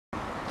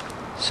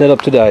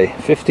Setup today,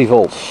 50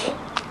 volts,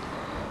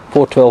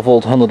 4 12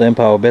 volt 100 amp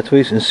hour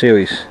batteries in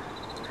series.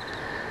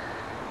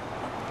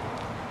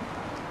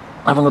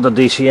 I haven't got a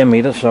DC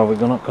ammeter, so we're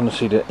not going to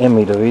see the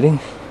ammeter reading.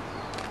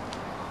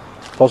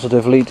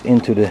 Positive lead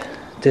into the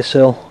test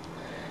cell,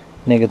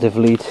 negative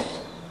lead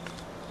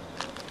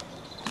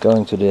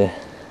going to the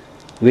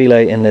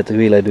relay, and let the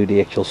relay do the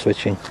actual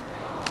switching.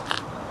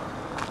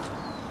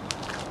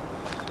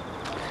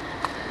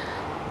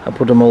 I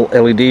put them all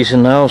LEDs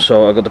in now,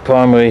 so I got the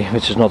primary,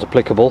 which is not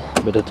applicable,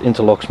 but it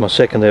interlocks my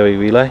secondary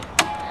relay,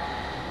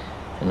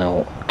 and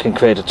I can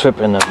create a trip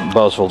and the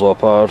buzz will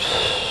drop out,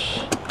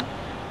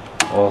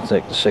 or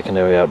take the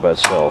secondary out by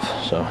itself.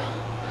 So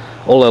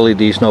all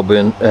LEDs, no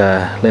burn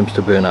lamps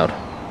to burn out.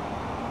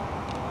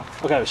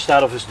 Okay, we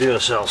start off with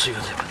Duracell, see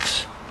what happens.